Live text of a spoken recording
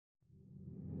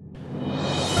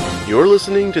You're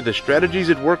listening to the Strategies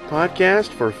at Work podcast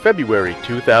for February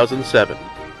 2007.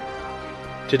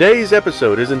 Today's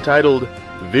episode is entitled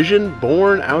Vision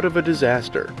Born Out of a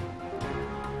Disaster.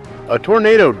 A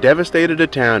tornado devastated a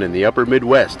town in the upper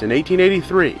Midwest in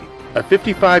 1883. A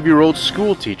 55-year-old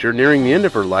school teacher nearing the end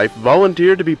of her life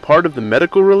volunteered to be part of the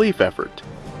medical relief effort.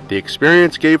 The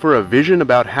experience gave her a vision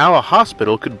about how a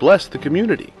hospital could bless the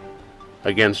community.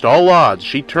 Against all odds,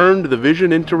 she turned the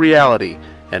vision into reality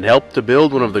and helped to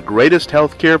build one of the greatest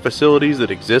healthcare facilities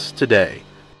that exists today.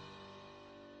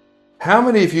 How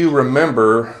many of you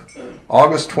remember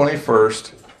August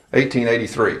 21st,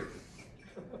 1883?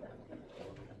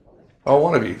 Oh,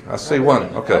 one of you. I see one.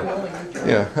 Okay.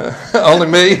 Yeah. Only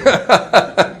me?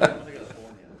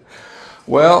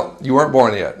 Well, you weren't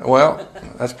born yet. Well,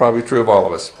 that's probably true of all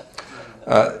of us.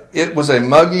 It was a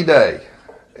muggy day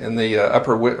in the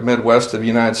upper Midwest of the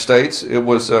United States. It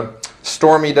was a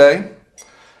stormy day.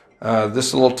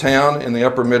 This little town in the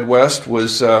upper Midwest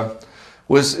is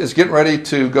getting ready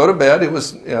to go to bed. It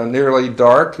was nearly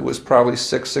dark. It was probably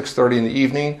 6:30 in the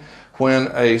evening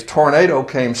when a tornado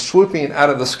came swooping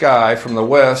out of the sky from the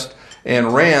west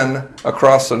and ran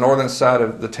across the northern side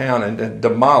of the town and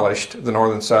demolished the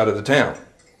northern side of the town.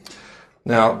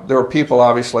 Now, there were people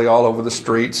obviously all over the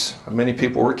streets. Many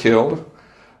people were killed.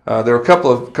 There were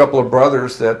a couple of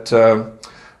brothers that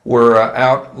were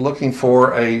out looking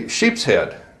for a sheep's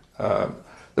head.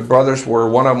 The brothers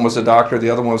one of them was a doctor, the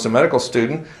other one was a medical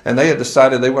student, and they had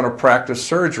decided they want to practice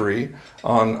surgery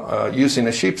on using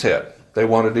a sheep's head. They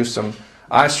want to do some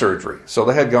eye surgery. So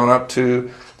they had gone up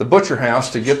to the butcher house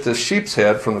to get this sheep's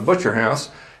head from the butcher house,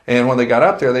 and when they got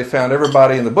up there, they found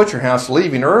everybody in the butcher house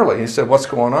leaving early. He said, "What's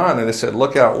going on?" And they said,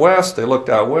 "Look out west." They looked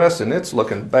out west, and it's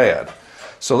looking bad.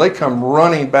 So they come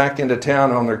running back into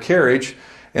town on their carriage,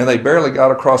 and they barely got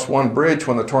across one bridge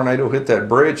when the tornado hit that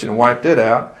bridge and wiped it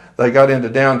out. They got into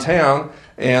downtown,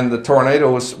 and the tornado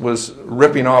was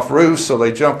ripping off roofs, so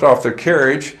they jumped off their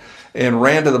carriage and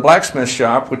ran to the blacksmith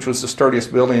shop, which was the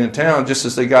sturdiest building in town. Just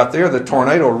as they got there, the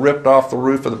tornado ripped off the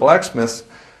roof of the blacksmith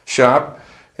shop,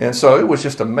 and so it was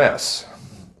just a mess.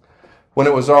 When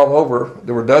it was all over,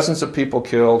 there were dozens of people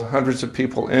killed, hundreds of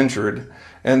people injured,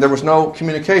 and there was no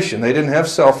communication. They didn't have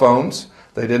cell phones.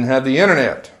 They didn't have the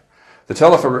internet.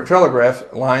 The telegraph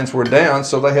lines were down,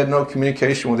 so they had no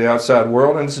communication with the outside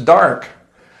world, and it's dark.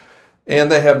 And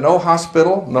they have no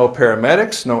hospital, no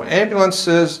paramedics, no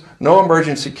ambulances, no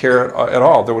emergency care at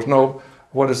all. There was no,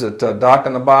 doc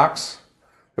in the box?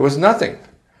 There was nothing.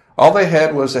 All they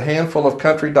had was a handful of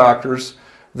country doctors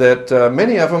that,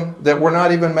 many of them, that were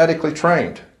not even medically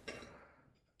trained.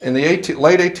 In the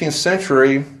late 18th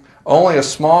century, only a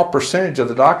small percentage of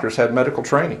the doctors had medical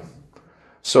training.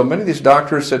 So many of these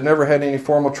doctors had never had any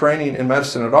formal training in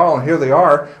medicine at all, and here they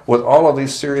are with all of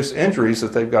these serious injuries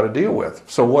that they've got to deal with.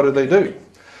 So what did they do?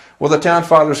 Well, the town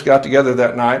fathers got together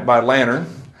that night by lantern,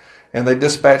 and they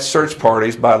dispatched search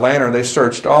parties by lantern. They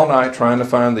searched all night trying to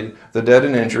find the dead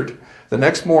and injured. The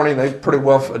next morning, they pretty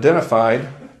well identified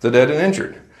the dead and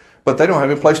injured, but they don't have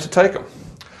any place to take them.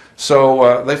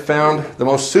 So they found the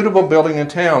most suitable building in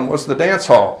town was the dance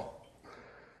hall.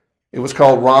 It was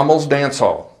called Rommel's Dance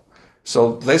Hall.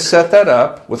 So they set that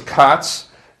up with cots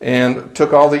and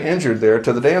took all the injured there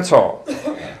to the dance hall.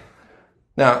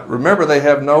 Now, remember, they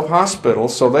have no hospital,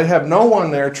 so they have no one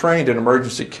there trained in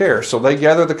emergency care. So they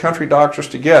gathered the country doctors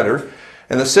together,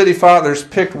 and the city fathers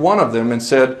picked one of them and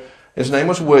said, his name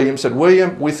was William, said,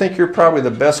 "William, we think you're probably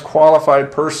the best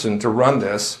qualified person to run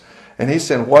this." And he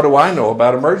said, "What do I know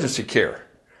about emergency care?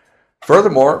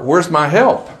 Furthermore, where's my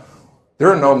help?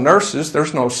 There are no nurses,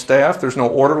 there's no staff, there's no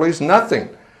orderlies, nothing."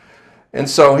 And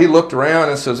so he looked around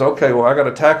and says, "Okay, well, I got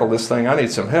to tackle this thing. I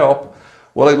need some help."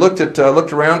 Well, he looked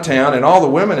around town, and all the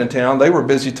women in town, they were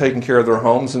busy taking care of their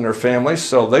homes and their families,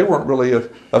 so they weren't really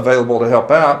available to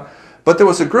help out. But there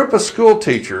was a group of school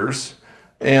teachers,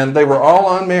 and they were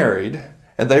all unmarried,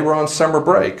 and they were on summer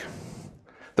break.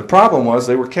 The problem was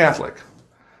they were Catholic.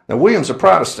 Now, William's a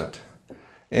Protestant,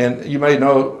 and you may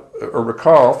know or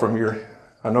recall from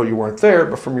I know you weren't there,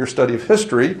 but from your study of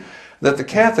history, that the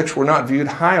Catholics were not viewed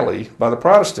highly by the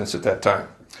Protestants at that time.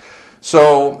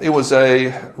 So it was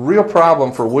a real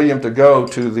problem for William to go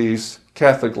to these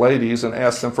Catholic ladies and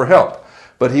ask them for help.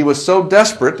 But he was so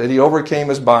desperate that he overcame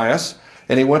his bias,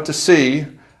 and he went to see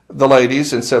the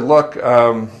ladies and said, "Look,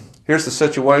 here's the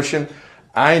situation.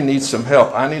 I need some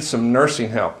help. I need some nursing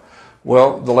help."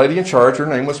 Well, the lady in charge, her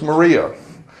name was Maria.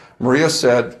 Maria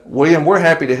said, "William, we're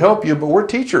happy to help you, but we're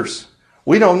teachers.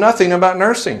 We know nothing about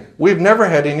nursing. We've never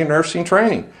had any nursing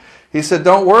training." He said,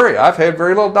 "Don't worry, I've had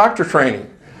very little doctor training."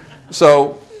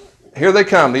 So here they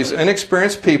come, these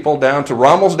inexperienced people down to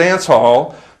Rommel's Dance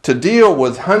Hall to deal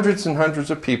with hundreds and hundreds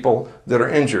of people that are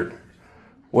injured.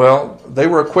 Well, they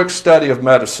were a quick study of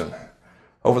medicine.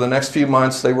 Over the next few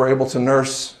months, they were able to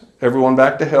nurse everyone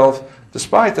back to health,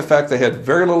 despite the fact they had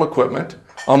very little equipment,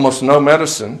 almost no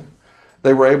medicine.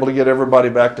 They were able to get everybody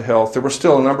back to health. There were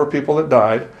still a number of people that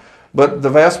died, but the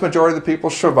vast majority of the people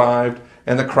survived,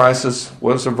 and the crisis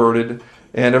was averted,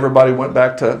 and everybody went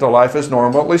back to life as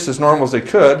normal, at least as normal as they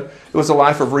could. It was a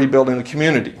life of rebuilding the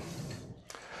community.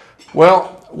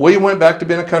 Well, we went back to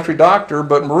being a country doctor,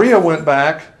 but Maria went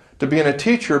back to being a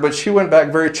teacher, but she went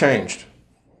back very changed.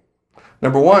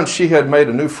 Number one, she had made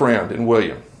a new friend in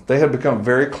William. They had become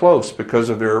very close because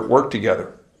of their work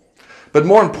together. But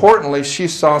more importantly, she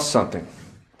saw something.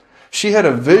 She had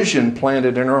a vision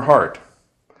planted in her heart.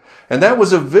 And that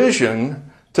was a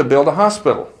vision to build a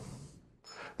hospital.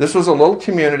 This was a little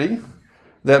community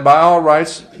that by all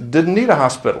rights didn't need a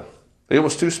hospital. It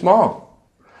was too small.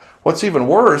 What's even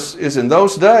worse is in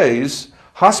those days,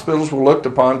 hospitals were looked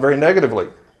upon very negatively,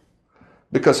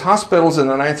 because hospitals in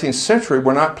the 19th century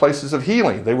were not places of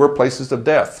healing. They were places of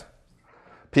death.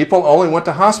 People only went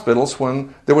to hospitals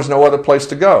when there was no other place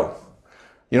to go.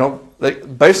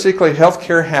 Basically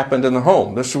healthcare happened in the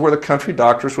home. This is where the country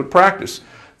doctors would practice.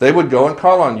 They would go and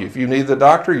call on you. If you needed the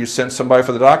doctor, you sent somebody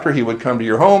for the doctor. He would come to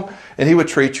your home, and he would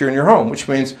treat you in your home, which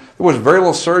means there was very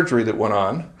little surgery that went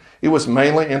on. It was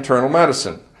mainly internal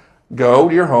medicine. Go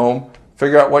to your home,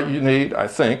 figure out what you need, I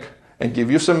think, and give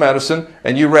you some medicine,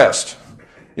 and you rest.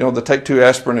 The take 2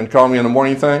 aspirin and call me in the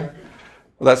morning thing?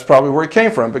 Well, that's probably where it came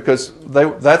from, because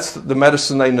that's the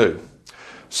medicine they knew.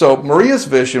 So Maria's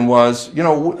vision was,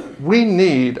 we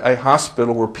need a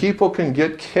hospital where people can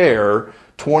get care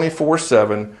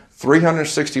 24/7,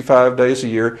 365 days a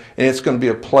year, and it's going to be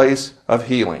a place of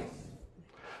healing.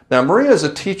 Now, Maria is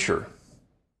a teacher.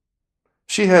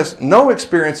 She has no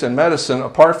experience in medicine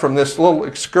apart from this little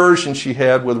excursion she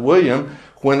had with William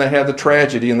when they had the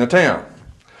tragedy in the town.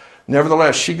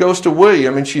 Nevertheless, she goes to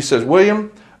William and she says,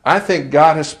 William, I think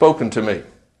God has spoken to me.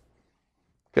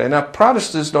 Okay, now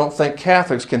Protestants don't think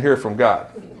Catholics can hear from God,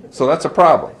 so that's a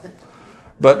problem.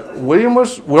 But William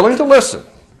was willing to listen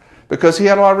because he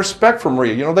had a lot of respect for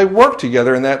Maria. They worked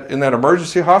together in that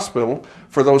emergency hospital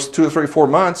for those 2 or 3, 4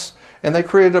 months, and they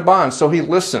created a bond, so he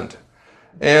listened.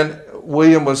 And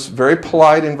William was very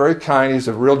polite and very kind. He's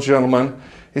a real gentleman.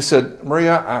 He said,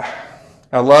 Maria,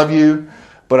 I love you,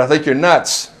 but I think you're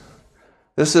nuts.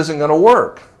 This isn't going to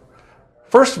work.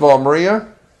 First of all, Maria,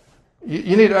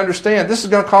 you need to understand this is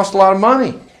going to cost a lot of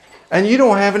money. And you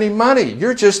don't have any money.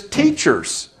 You're just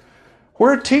teachers.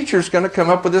 Where are teachers going to come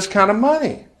up with this kind of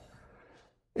money?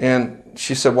 And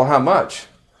she said, well, how much?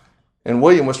 And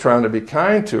William was trying to be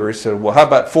kind to her. He said, well, how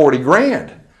about 40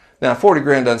 grand? Now, 40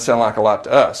 grand doesn't sound like a lot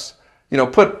to us.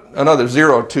 Put another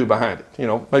 0 or 2 behind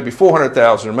it. Maybe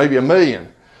 400,000 or maybe $1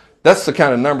 million. That's the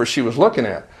kind of number she was looking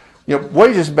at.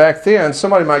 Wages back then,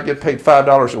 somebody might get paid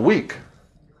 $5 a week.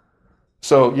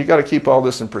 So you got to keep all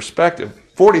this in perspective.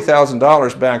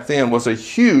 $40,000 back then was a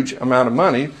huge amount of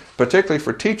money, particularly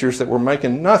for teachers that were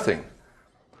making nothing.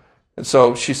 And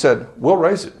so she said, we'll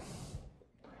raise it.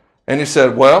 And he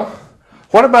said, well,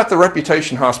 what about the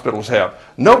reputation hospitals have?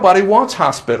 Nobody wants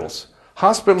hospitals.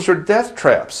 Hospitals are death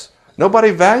traps.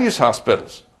 Nobody values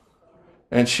hospitals.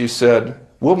 And she said,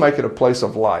 we'll make it a place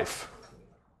of life.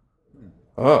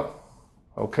 Oh,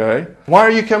 okay. Why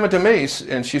are you coming to me?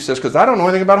 And she says, because I don't know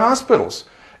anything about hospitals.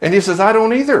 And he says, I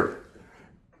don't either.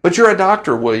 But you're a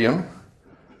doctor, William.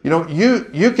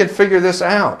 You can figure this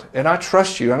out, and I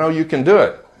trust you. I know you can do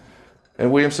it.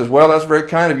 And William says, well, that's very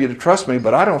kind of you to trust me,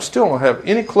 but I still don't have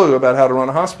any clue about how to run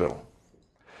a hospital.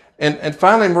 And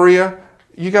finally, Maria,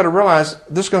 you got to realize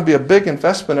this is going to be a big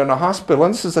investment in a hospital,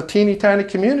 and this is a teeny tiny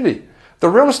community. The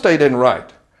real estate isn't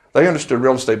right. They understood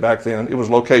real estate back then. It was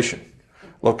location.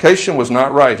 Location was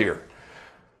not right here.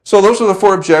 So those are the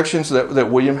 4 objections that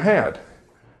William had.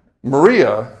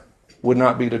 Maria would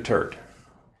not be deterred.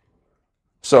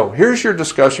 So here's your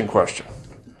discussion question.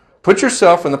 Put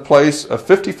yourself in the place of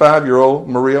 55-year-old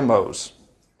Maria Mose.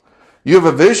 You have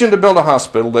a vision to build a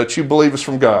hospital that you believe is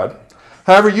from God.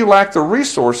 However, you lack the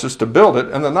resources to build it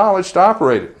and the knowledge to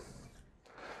operate it.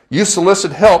 You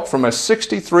solicit help from a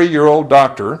 63-year-old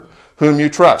doctor whom you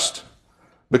trust.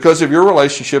 Because of your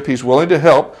relationship, he's willing to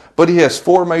help, but he has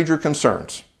 4 major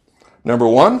concerns. Number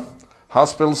 1,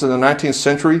 hospitals in the 19th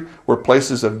century were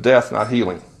places of death, not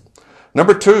healing.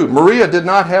 Number 2, Maria did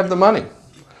not have the money.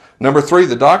 Number 3,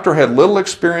 the doctor had little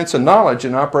experience and knowledge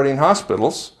in operating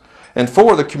hospitals. And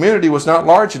 4, the community was not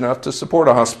large enough to support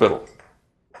a hospital.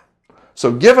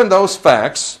 So given those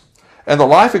facts, and the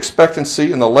life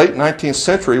expectancy in the late 19th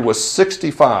century was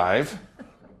 65,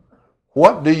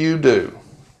 what do you do?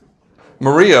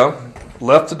 Maria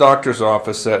left the doctor's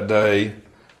office that day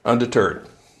undeterred,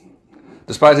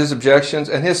 despite his objections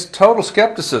and his total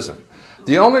skepticism.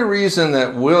 The only reason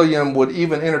that William would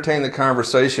even entertain the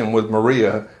conversation with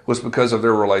Maria was because of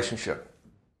their relationship.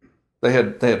 They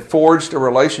had forged a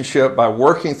relationship by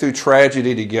working through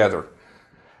tragedy together.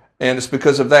 And it's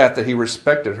because of that he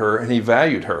respected her and he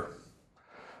valued her.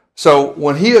 So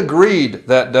when he agreed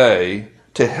that day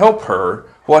to help her,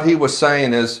 what he was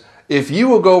saying is, if you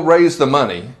will go raise the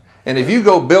money and if you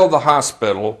go build the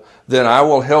hospital, then I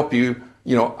will help you,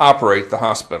 operate the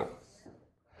hospital.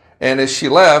 And as she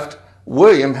left,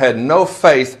 William had no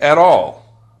faith at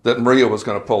all that Maria was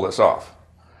going to pull this off.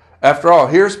 After all,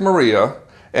 here's Maria,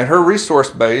 and her resource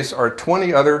base are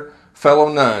 20 other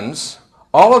fellow nuns,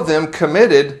 all of them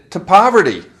committed to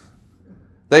poverty.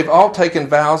 They've all taken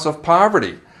vows of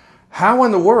poverty. How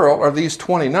in the world are these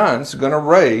 20 nuns going to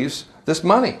raise this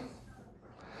money?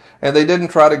 And they didn't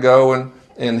try to go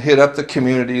and hit up the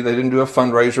community. They didn't do a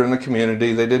fundraiser in the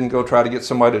community. They didn't go try to get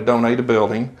somebody to donate a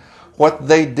building. What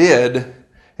they did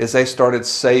is they started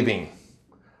saving.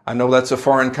 I know that's a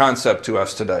foreign concept to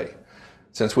us today,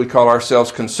 since we call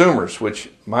ourselves consumers,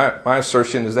 which my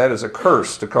assertion is that is a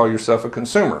curse to call yourself a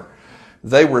consumer.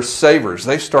 They were savers.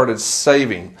 They started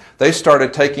saving. They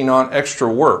started taking on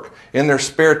extra work. In their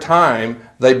spare time,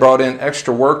 they brought in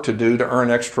extra work to do to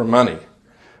earn extra money.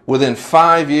 Within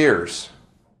 5 years,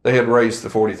 they had raised the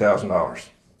 $40,000.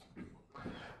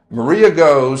 Maria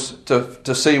goes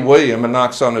to see William and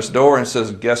knocks on his door and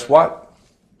says, guess what?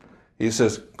 He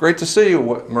says, great to see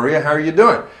you, Maria. How are you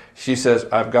doing? She says,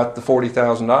 I've got the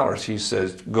 $40,000. He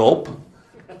says, gulp.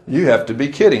 You have to be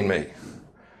kidding me.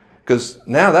 Because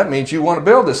now that means you want to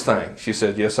build this thing. She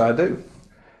said, yes, I do.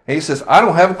 And he says, I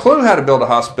don't have a clue how to build a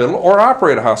hospital or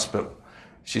operate a hospital.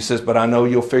 She says, but I know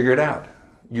you'll figure it out.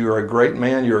 You're a great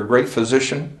man, you're a great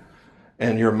physician,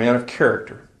 and you're a man of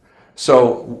character.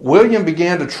 So William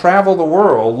began to travel the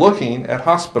world looking at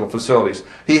hospital facilities.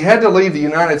 He had to leave the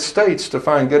United States to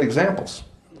find good examples,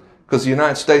 because the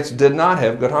United States did not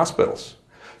have good hospitals.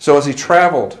 So as he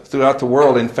traveled throughout the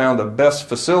world and found the best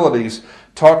facilities,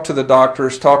 talked to the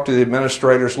doctors, talked to the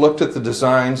administrators, looked at the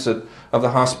designs of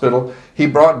the hospital, he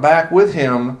brought back with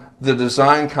him the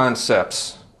design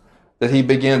concepts that he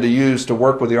began to use to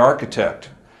work with the architect.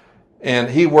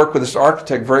 And he worked with this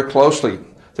architect very closely.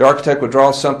 The architect would draw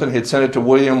something, he'd send it to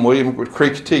William, William would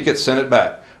critique it, send it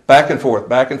back and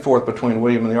forth between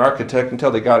William and the architect until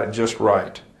they got it just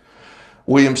right.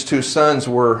 William's two sons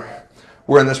were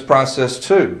in this process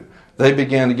too. They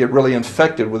began to get really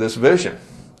infected with this vision.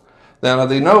 Now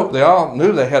they all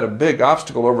knew they had a big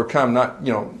obstacle to overcome.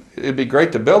 It'd be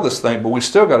great to build this thing, but we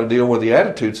still got to deal with the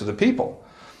attitudes of the people.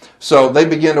 So they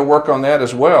began to work on that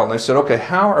as well. And they said, okay,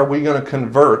 how are we going to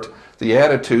convert the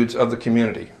attitudes of the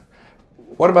community?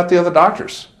 What about the other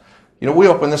doctors? We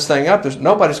open this thing up,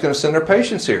 nobody's going to send their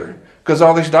patients here because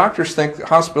all these doctors think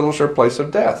hospitals are a place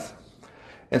of death.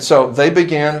 And so they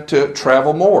began to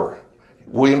travel more.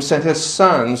 William sent his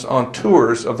sons on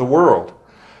tours of the world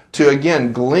to,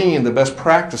 again, glean the best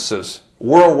practices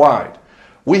worldwide.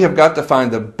 We have got to find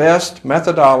the best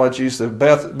methodologies,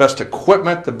 the best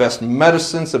equipment, the best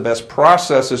medicines, the best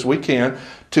processes we can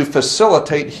to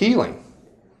facilitate healing.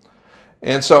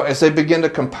 And so as they begin to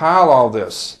compile all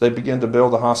this, they begin to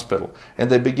build a hospital. And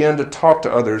they begin to talk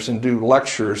to others and do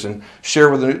lectures and share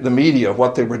with the media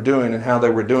what they were doing and how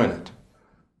they were doing it.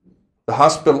 The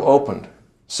hospital opened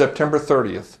September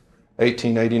 30th,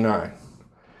 1889.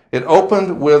 It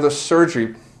opened with a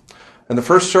surgery, and the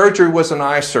first surgery was an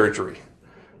eye surgery.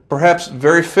 Perhaps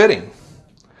very fitting,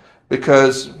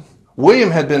 because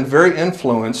William had been very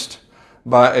influenced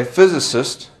by a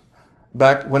physicist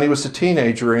back when he was a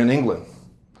teenager in England.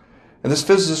 And this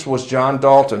physicist was John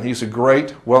Dalton. He's a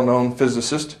great, well-known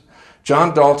physicist.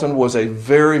 John Dalton was a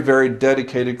very, very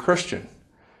dedicated Christian.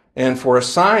 And for a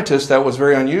scientist, that was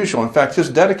very unusual. In fact, his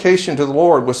dedication to the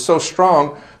Lord was so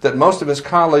strong that most of his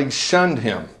colleagues shunned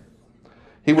him.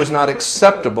 He was not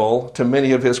acceptable to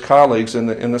many of his colleagues in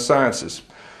the sciences.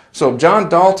 So John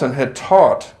Dalton had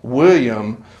taught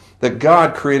William that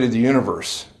God created the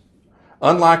universe.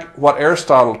 Unlike what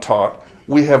Aristotle taught,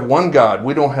 we have one God.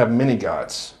 We don't have many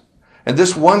gods. And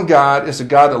this one God is a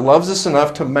God that loves us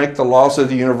enough to make the laws of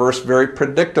the universe very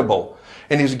predictable.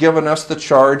 And He's given us the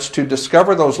charge to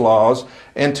discover those laws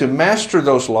and to master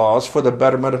those laws for the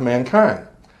betterment of mankind.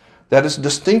 That is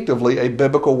distinctively a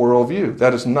biblical worldview.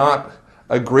 That is not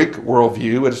a Greek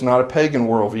worldview. It is not a pagan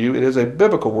worldview. It is a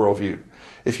biblical worldview.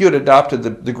 If you had adopted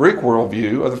the Greek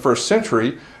worldview of the first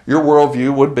century, your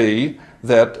worldview would be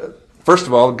that, first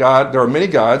of all, God, there are many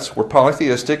gods, we're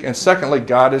polytheistic, and secondly,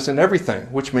 God is in everything,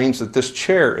 which means that this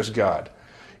chair is God.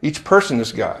 Each person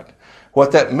is God.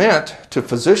 What that meant to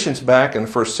physicians back in the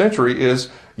first century is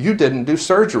you didn't do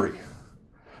surgery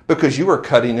because you were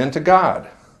cutting into God.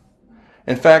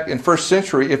 In fact, in first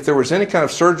century, if there was any kind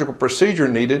of surgical procedure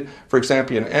needed, for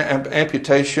example, an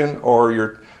amputation or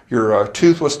your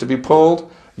tooth was to be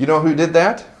pulled, you know who did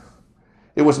that?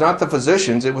 It was not the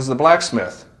physicians, it was the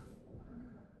blacksmith.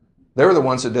 They were the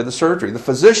ones that did the surgery. The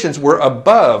physicians were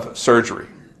above surgery.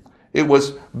 It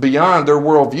was beyond their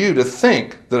worldview to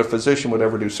think that a physician would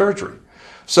ever do surgery.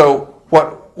 So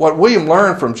what William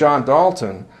learned from John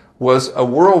Dalton was a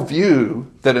worldview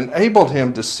that enabled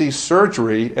him to see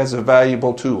surgery as a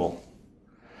valuable tool.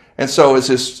 And so as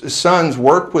his sons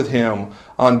worked with him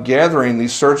on gathering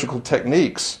these surgical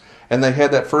techniques, and they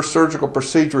had that first surgical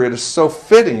procedure, it is so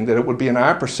fitting that it would be an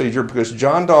eye procedure because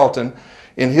John Dalton,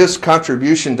 in his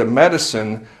contribution to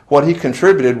medicine, what he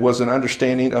contributed was an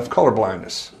understanding of color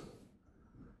blindness.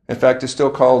 In fact, it's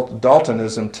still called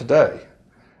Daltonism today.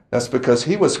 That's because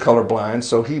he was colorblind,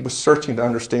 so he was searching to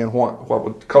understand what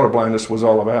colorblindness was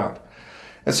all about.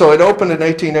 And so it opened in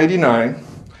 1889,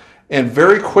 and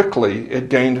very quickly it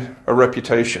gained a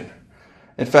reputation.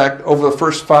 In fact, over the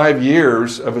first 5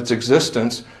 years of its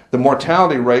existence, the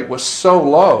mortality rate was so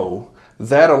low,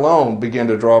 that alone began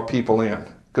to draw people in,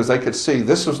 because they could see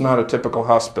this was not a typical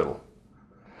hospital.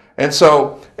 And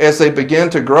so as they began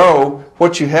to grow,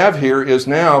 what you have here is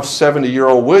now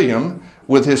 70-year-old William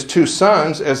with his two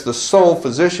sons as the sole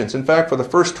physicians. In fact, for the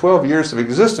first 12 years of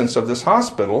existence of this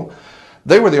hospital,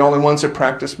 they were the only ones that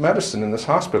practiced medicine in this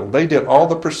hospital. They did all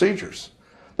the procedures.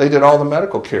 They did all the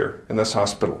medical care in this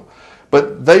hospital.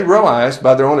 But they realized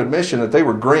by their own admission that they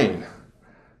were green.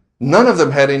 None of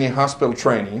them had any hospital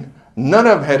training. None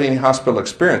of them had any hospital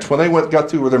experience. When they got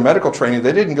through with their medical training,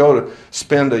 they didn't go to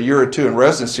spend a year or two in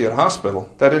residency at a hospital.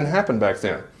 That didn't happen back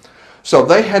then. So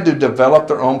they had to develop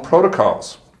their own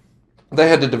protocols. They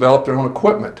had to develop their own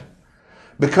equipment.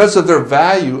 Because of their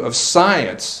value of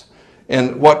science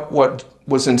and what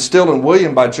was instilled in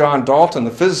William by John Dalton, the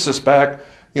physicist back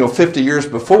 50 years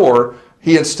before,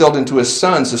 he instilled into his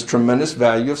sons this tremendous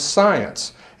value of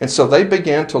science. And so they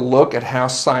began to look at how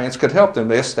science could help them.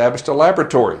 They established a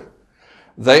laboratory.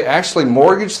 They actually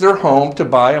mortgaged their home to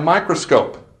buy a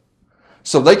microscope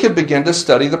so they could begin to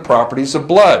study the properties of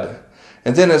blood.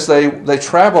 And then as they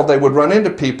traveled, they would run into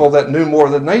people that knew more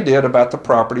than they did about the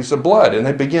properties of blood. And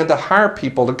they began to hire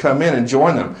people to come in and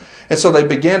join them. And so they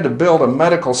began to build a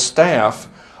medical staff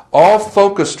all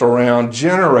focused around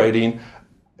generating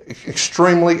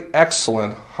extremely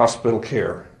excellent hospital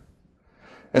care.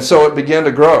 And so it began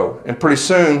to grow. And pretty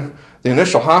soon, the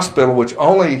initial hospital, which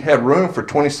only had room for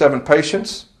 27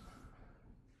 patients,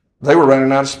 they were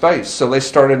running out of space. So they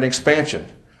started an expansion.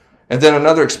 And then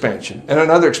another expansion, and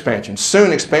another expansion.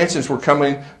 Soon expansions were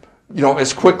coming,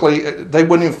 as quickly, they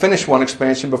wouldn't even finish one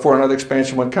expansion before another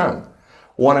expansion would come.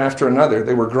 One after another,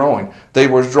 they were growing. They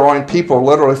were drawing people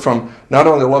literally from not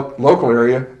only the local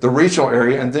area, the regional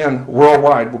area, and then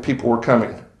worldwide where people were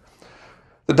coming.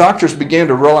 The doctors began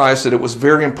to realize that it was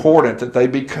very important that they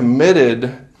be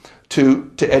committed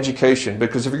to education,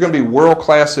 because if you're going to be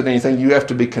world-class at anything, you have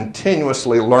to be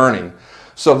continuously learning.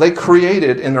 So they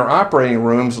created in their operating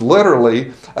rooms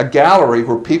literally a gallery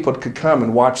where people could come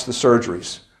and watch the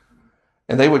surgeries.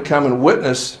 And they would come and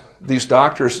witness these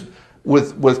doctors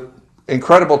with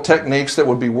incredible techniques that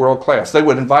would be world-class. They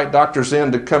would invite doctors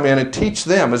in to come in and teach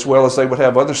them, as well as they would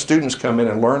have other students come in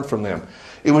and learn from them.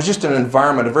 It was just an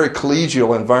environment, a very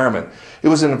collegial environment. It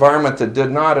was an environment that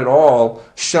did not at all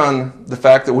shun the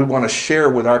fact that we want to share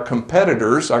with our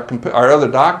competitors, our other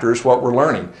doctors, what we're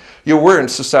learning. We're in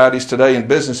societies today in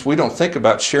business, we don't think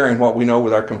about sharing what we know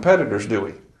with our competitors, do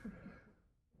we?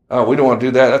 We don't want to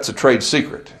do that. That's a trade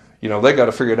secret. They got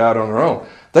to figure it out on their own.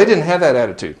 They didn't have that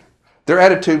attitude. Their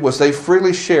attitude was they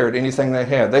freely shared anything they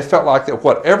had. They felt like that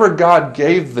whatever God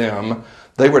gave them,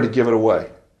 they were to give it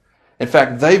away. In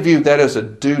fact, they viewed that as a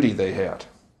duty they had.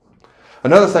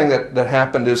 Another thing that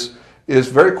happened is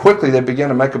very quickly they began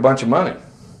to make a bunch of money.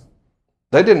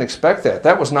 They didn't expect that.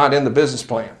 That was not in the business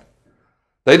plan.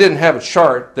 They didn't have a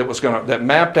chart that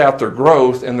mapped out their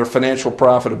growth and their financial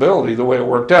profitability the way it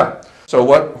worked out. So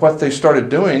what they started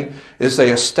doing is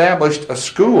they established a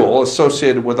school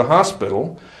associated with the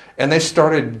hospital, and they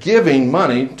started giving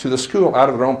money to the school out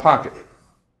of their own pocket.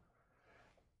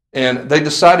 And they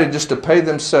decided just to pay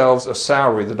themselves a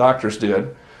salary, the doctors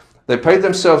did. They paid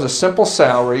themselves a simple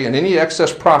salary, and any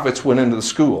excess profits went into the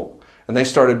school. And they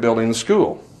started building the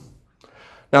school.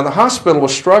 Now, the hospital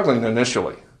was struggling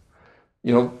initially.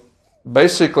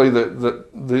 Basically,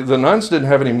 the nuns didn't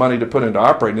have any money to put into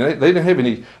operating. They didn't have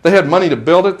any. They had money to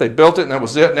build it. They built it, and that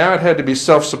was it. Now it had to be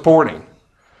self-supporting.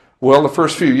 Well, the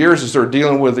first few years as they're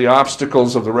dealing with the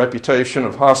obstacles of the reputation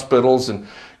of hospitals and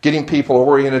getting people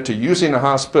oriented to using a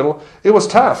hospital, it was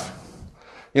tough.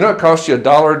 You know, it cost you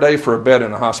 $1 a day for a bed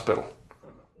in a hospital.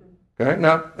 Okay,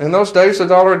 now in those days,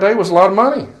 $1 a day was a lot of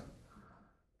money.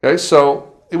 Okay,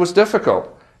 so it was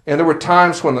difficult. And there were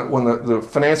times when the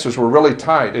finances were really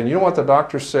tight. And you know what the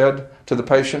doctor said to the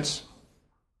patients?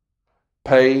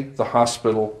 Pay the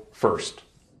hospital first.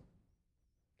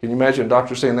 Can you imagine a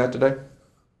doctor saying that today?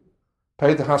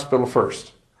 Pay the hospital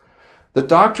first. The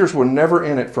doctors were never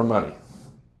in it for money.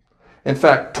 In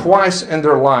fact, twice in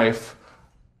their life,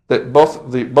 that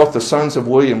both the sons of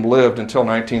William lived until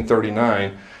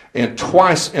 1939, and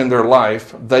twice in their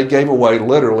life, they gave away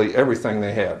literally everything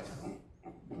they had.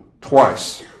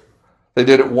 Twice. They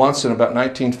did it once in about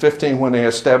 1915 when they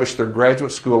established their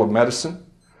graduate school of medicine.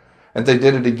 And they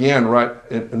did it again right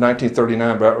in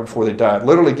 1939, right before they died.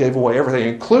 Literally gave away everything,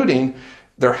 including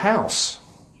their house.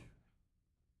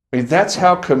 I mean, that's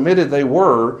how committed they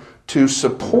were to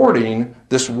supporting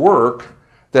this work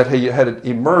that had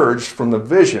emerged from the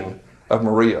vision of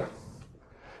Maria.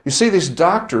 You see, these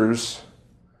doctors,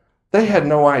 they had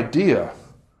no idea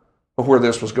of where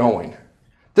this was going.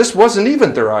 This wasn't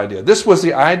even their idea. This was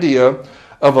the idea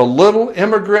of a little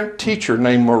immigrant teacher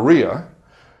named Maria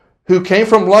who came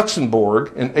from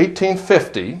Luxembourg in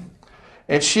 1850,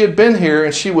 and she had been here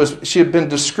and she had been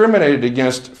discriminated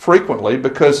against frequently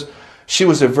because she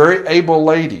was a very able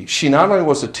lady. She not only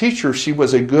was a teacher, she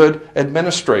was a good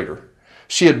administrator.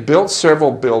 She had built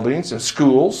several buildings and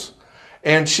schools,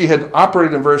 and she had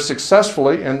operated them very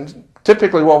successfully, and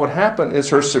typically what would happen is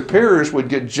her superiors would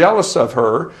get jealous of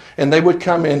her, and they would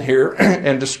come in here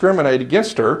and discriminate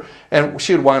against her, and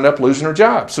she would wind up losing her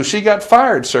job. So she got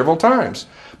fired several times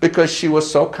because she was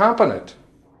so competent.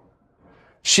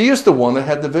 She is the one that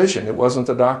had the vision. It wasn't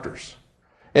the doctors.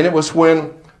 And it was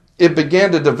when it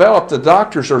began to develop, the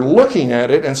doctors are looking at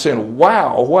it and saying,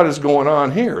 wow, what is going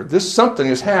on here? Something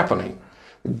is happening.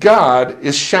 God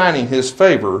is shining his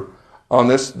favor on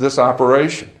this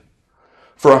operation.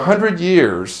 For 100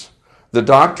 years, the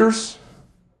doctors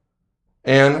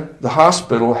and the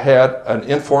hospital had an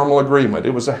informal agreement.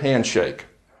 It was a handshake.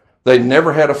 They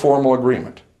never had a formal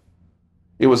agreement.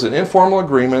 It was an informal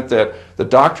agreement that the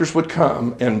doctors would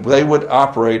come and they would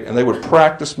operate and they would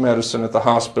practice medicine at the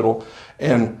hospital,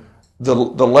 and the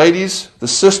ladies, the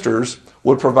sisters,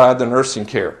 would provide the nursing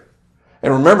care.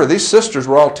 And remember, these sisters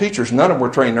were all teachers. None of them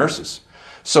were trained nurses.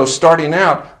 So starting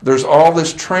out, there's all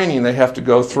this training they have to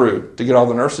go through to get all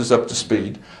the nurses up to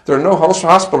speed. There are no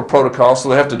hospital protocols, so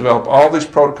they have to develop all these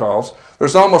protocols.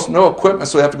 There's almost no equipment,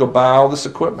 so they have to go buy all this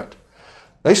equipment.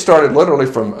 They started literally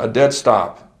from a dead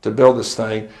stop to build this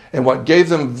thing, and what gave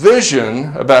them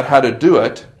vision about how to do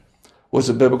it was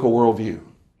a biblical worldview.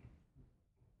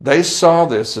 They saw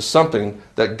this as something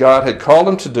that God had called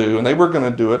them to do, and they were going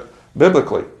to do it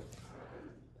biblically.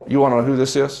 You want to know who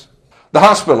this is? The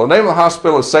hospital. The name of the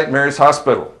hospital is St. Mary's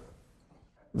Hospital.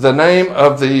 The name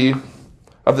of the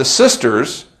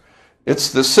sisters,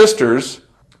 it's the Sisters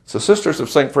of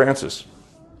St. Francis.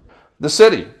 The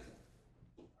city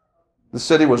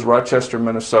was Rochester,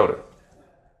 Minnesota.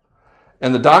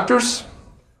 And the doctors,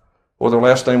 well, their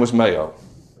last name was Mayo.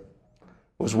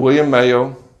 It was William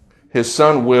Mayo, his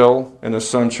son Will, and his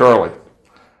son Charlie.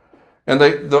 And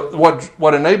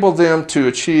what enabled them to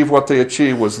achieve what they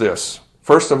achieved was this.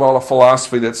 First of all, a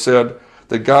philosophy that said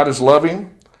that God is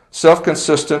loving,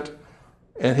 self-consistent,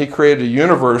 and he created a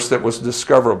universe that was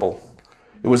discoverable.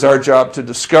 It was our job to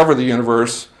discover the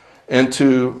universe and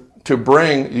to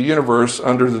bring the universe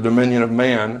under the dominion of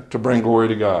man to bring glory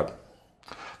to God.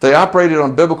 They operated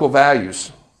on biblical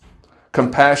values: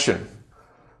 compassion,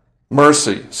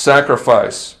 mercy,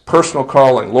 sacrifice, personal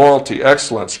calling, loyalty,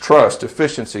 excellence, trust,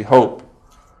 efficiency, hope,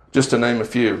 just to name a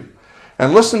few.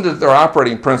 And listen to their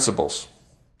operating principles.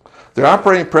 Their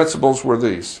operating principles were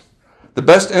these: the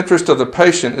best interest of the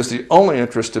patient is the only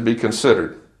interest to be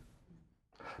considered.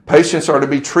 Patients are to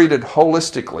be treated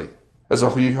holistically as a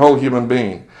whole human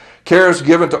being. Care is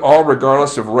given to all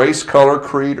regardless of race, color,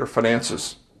 creed, or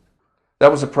finances. That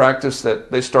was a practice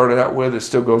that they started out with. It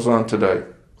still goes on today.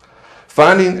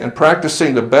 Finding and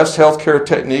practicing the best healthcare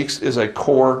techniques is a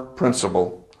core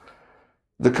principle.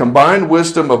 The combined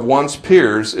wisdom of one's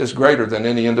peers is greater than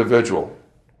any individual.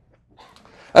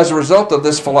 As a result of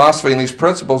this philosophy and these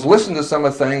principles, listen to some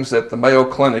of the things that the Mayo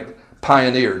Clinic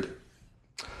pioneered.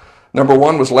 Number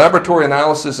one was laboratory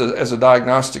analysis as a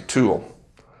diagnostic tool.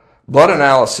 Blood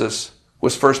analysis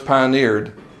was first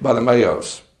pioneered by the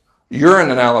Mayos.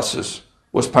 Urine analysis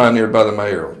was pioneered by the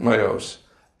Mayos.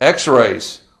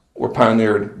 X-rays were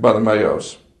pioneered by the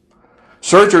Mayos.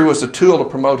 Surgery was a tool to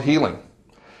promote healing.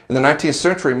 In the 19th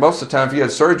century, most of the time if you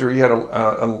had surgery, you had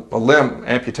a limb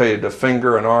amputated, a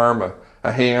finger, an arm,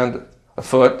 a hand, a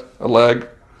foot, a leg.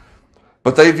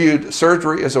 But they viewed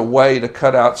surgery as a way to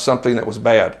cut out something that was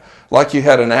bad. Like you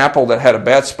had an apple that had a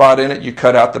bad spot in it, you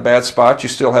cut out the bad spot, you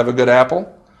still have a good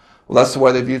apple. Well, that's the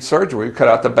way they viewed surgery. You cut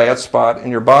out the bad spot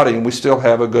in your body and we still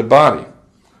have a good body.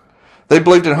 They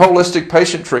believed in holistic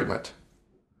patient treatment.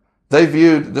 They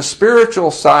viewed the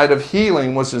spiritual side of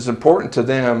healing was as important to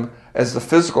them as the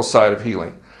physical side of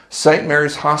healing. St.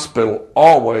 Mary's Hospital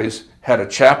always had a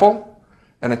chapel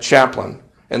and a chaplain,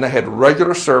 and they had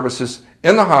regular services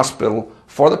in the hospital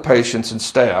for the patients and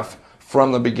staff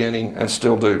from the beginning and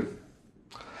still do.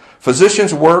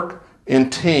 Physicians work in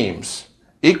teams,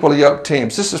 equally yoked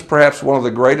teams. This is perhaps one of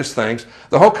the greatest things.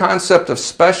 The whole concept of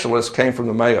specialists came from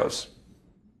the Mayos.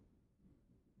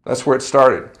 That's where it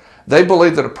started. They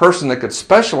believed that a person that could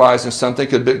specialize in something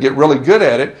could get really good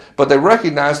at it, but they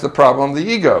recognized the problem of the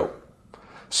ego.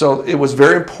 So it was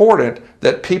very important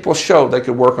that people showed they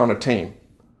could work on a team.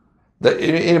 That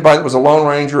anybody that was a Lone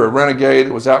Ranger or a renegade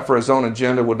that was out for his own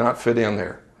agenda would not fit in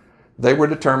there. They were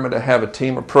determined to have a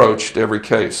team approach to every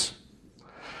case.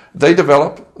 They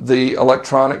developed the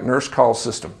electronic nurse call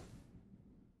system.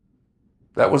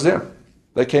 That was them.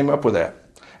 They came up with that.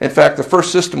 In fact, the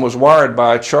first system was wired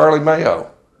by Charlie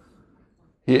Mayo.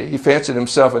 He fancied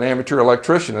himself an amateur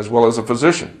electrician as well as a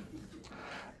physician.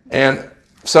 And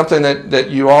something that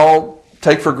you all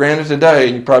take for granted today,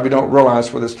 and you probably don't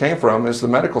realize where this came from, is the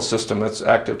medical system that's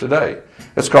active today.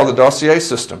 It's called the dossier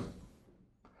system,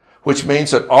 which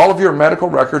means that all of your medical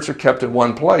records are kept in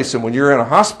one place, and when you're in a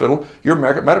hospital, your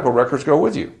medical records go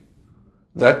with you.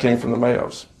 That came from the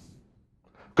Mayos.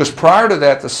 Because prior to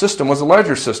that, the system was a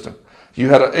ledger system.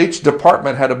 Each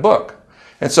department had a book.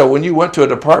 And so when you went to a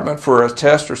department for a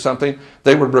test or something,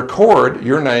 they would record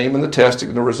your name and the testing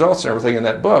and the results and everything in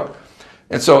that book.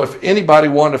 And so if anybody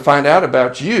wanted to find out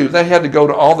about you, they had to go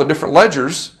to all the different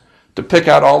ledgers to pick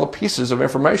out all the pieces of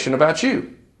information about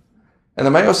you. And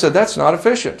the Mayo said, that's not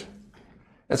efficient.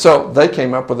 And so they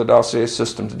came up with a dossier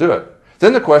system to do it.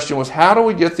 Then the question was, how do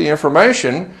we get the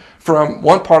information from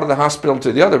one part of the hospital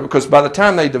to the other? Because by the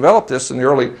time they developed this in the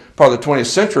early part of the 20th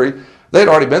century, they'd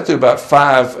already been through about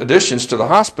 5 additions to the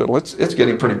hospital. It's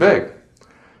getting pretty big.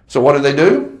 So what did they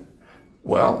do?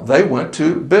 Well, they went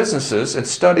to businesses and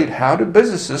studied how do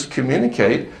businesses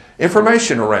communicate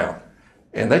information around.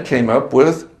 And they came up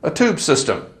with a tube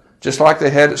system, just like they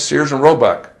had at Sears and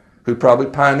Roebuck, who probably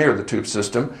pioneered the tube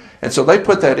system. And so they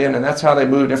put that in, and that's how they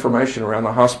moved information around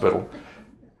the hospital.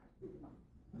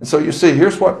 And so you see,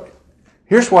 here's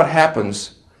what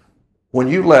happens when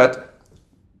you let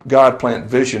God plant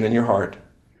vision in your heart.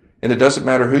 And it doesn't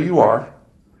matter who you are.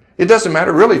 It doesn't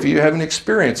matter really if you have any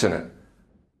experience in it.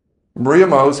 Maria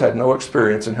Mose had no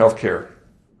experience in healthcare.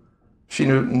 She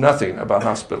knew nothing about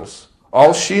hospitals.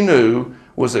 All she knew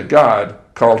was that God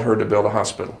called her to build a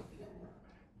hospital.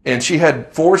 And she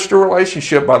had forged a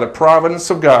relationship by the providence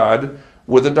of God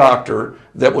with a doctor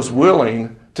that was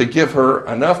willing to give her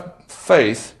enough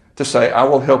faith to say, I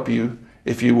will help you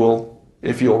if you'll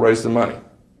raise the money.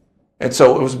 And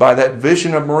so it was by that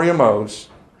vision of Maria Mose,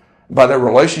 by that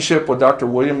relationship with Dr.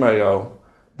 William Mayo,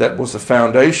 that was the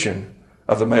foundation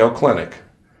of the Mayo Clinic.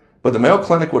 But the Mayo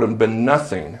Clinic would have been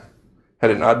nothing had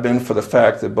it not been for the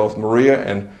fact that both Maria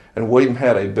and William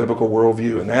had a biblical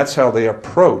worldview. And that's how they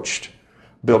approached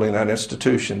building that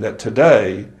institution that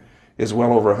today is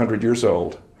well over 100 years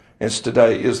old, and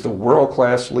today is the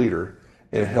world-class leader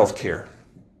in healthcare.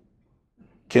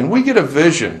 Can we get a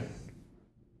vision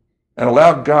and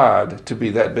allow God to be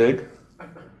that big?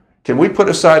 Can we put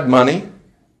aside money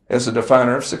as a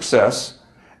definer of success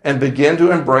and begin to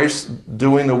embrace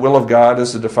doing the will of God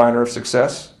as the definer of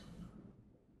success?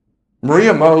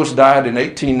 Maria Mose died in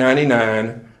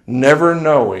 1899, never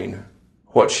knowing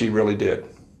what she really did.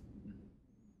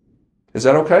 Is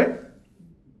that okay?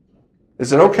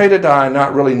 Is it okay to die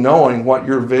not really knowing what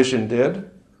your vision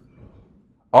did?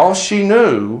 All she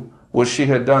knew was she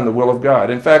had done the will of God.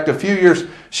 In fact, a few years,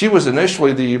 she was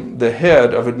initially the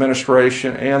head of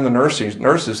administration and the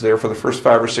nurses there for the first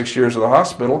 5 or 6 years of the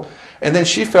hospital, and then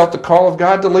she felt the call of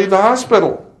God to leave the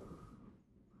hospital.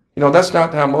 You know, that's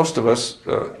not how most of us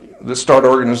that start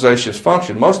organizations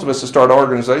function. Most of us that start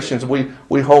organizations,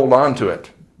 we hold on to it.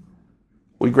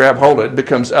 We grab hold of it. It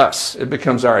becomes us. It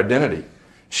becomes our identity.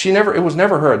 It was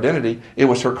never her identity. It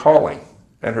was her calling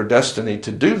and her destiny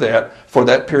to do that for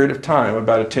that period of time,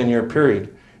 about a 10-year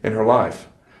period in her life.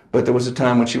 But there was a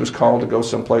time when she was called to go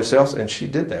someplace else, and she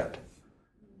did that.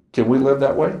 Can we live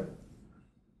that way?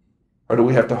 Or do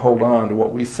we have to hold on to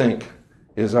what we think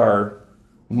is our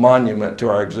monument to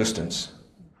our existence?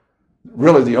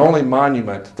 really the only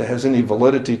monument that has any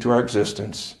validity to our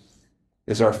existence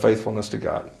is our faithfulness to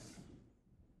God.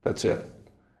 That's it.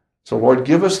 So Lord,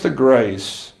 give us the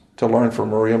grace to learn from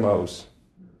Maria Mose,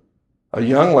 a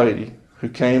young lady who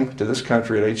came to this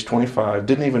country at age 25,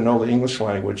 didn't even know the English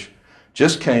language,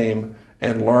 just came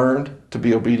and learned to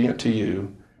be obedient to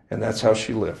you, and that's how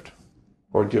she lived.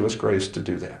 Lord, give us grace to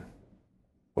do that.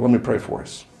 Well, let me pray for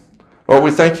us. Lord,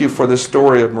 we thank you for this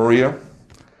story of Maria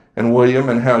and William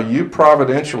and how you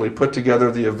providentially put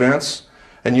together the events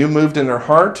and you moved in their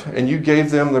heart and you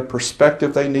gave them the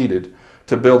perspective they needed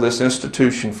to build this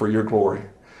institution for your glory.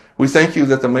 We thank you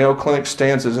that the Mayo Clinic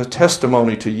stands as a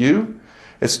testimony to you.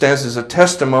 It stands as a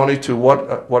testimony to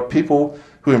what people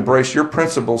who embrace your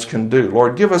principles can do.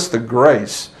 Lord, give us the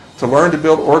grace to learn to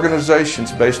build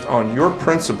organizations based on your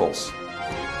principles,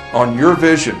 on your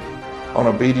vision, on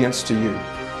obedience to you.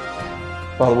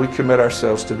 Father, we commit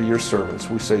ourselves to be your servants.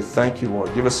 We say thank you,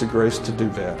 Lord. Give us the grace to do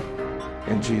that.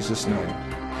 In Jesus'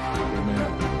 name.